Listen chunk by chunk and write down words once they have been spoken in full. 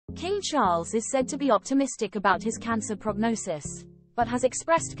King Charles is said to be optimistic about his cancer prognosis, but has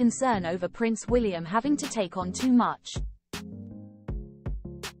expressed concern over Prince William having to take on too much.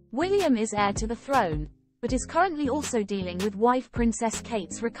 William is heir to the throne, but is currently also dealing with wife Princess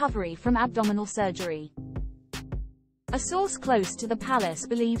Kate's recovery from abdominal surgery. A source close to the palace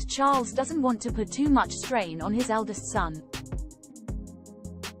believes Charles doesn't want to put too much strain on his eldest son.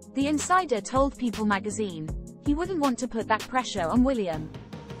 The insider told People magazine, he wouldn't want to put that pressure on William.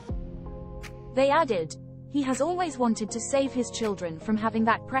 They added, he has always wanted to save his children from having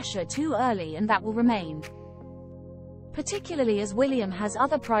that pressure too early, and that will remain. Particularly as William has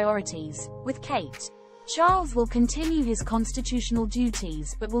other priorities. With Kate, Charles will continue his constitutional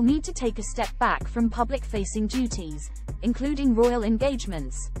duties but will need to take a step back from public-facing duties, including royal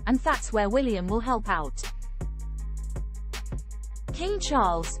engagements, and that's where William will help out. King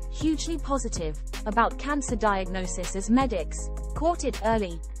Charles, hugely positive about cancer diagnosis as medics caught it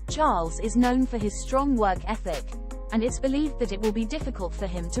early. Charles is known for his strong work ethic, and it's believed that it will be difficult for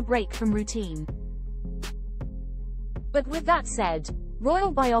him to break from routine. But with that said,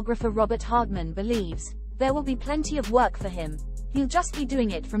 royal biographer Robert Hardman believes there will be plenty of work for him. He'll just be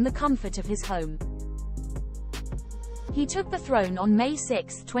doing it from the comfort of his home. He took the throne on May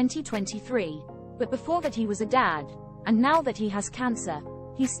 6, 2023, but before that he was a dad, and now that he has cancer,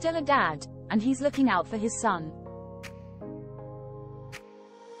 he's still a dad, and he's looking out for his son.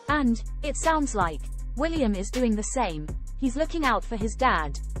 And it sounds like William is doing the same. He's looking out for his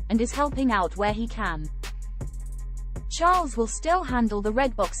dad, and is helping out where he can. Charles will still handle the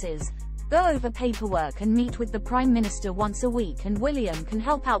red boxes, go over paperwork and meet with the Prime Minister once a week, and William can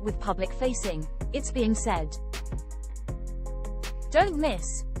help out with public-facing, it's being said. Don't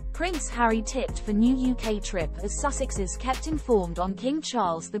miss Prince Harry tipped for new UK trip as Sussexes kept informed on King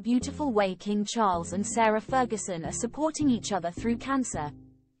Charles the beautiful way King Charles and Sarah Ferguson are supporting each other through cancer.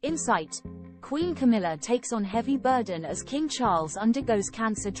 Insight: Queen Camilla takes on heavy burden as King Charles undergoes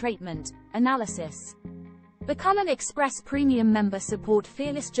cancer treatment. Analysis: Become an Express Premium member. Support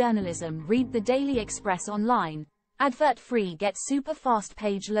fearless journalism. Read the Daily Express online. Advert free. Get super fast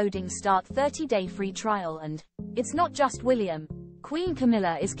page loading. Start 30-day free trial. And it's not just William. Queen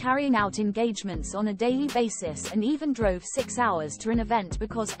Camilla is carrying out engagements on a daily basis and even drove 6 hours to an event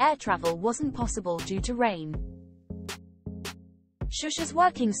because air travel wasn't possible due to rain. Shush is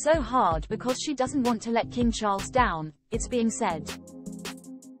working so hard because she doesn't want to let King Charles down, it's being said.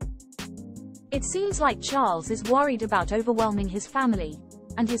 It seems like Charles is worried about overwhelming his family,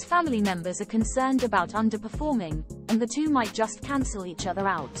 and his family members are concerned about underperforming, and the two might just cancel each other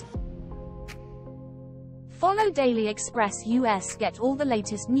out. Follow Daily Express US. Get all the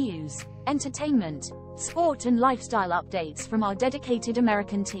latest news, entertainment, sport and lifestyle updates from our dedicated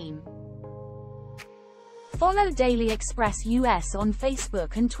American team. Follow Daily Express US on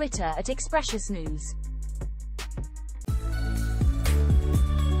Facebook and Twitter at Expressions News.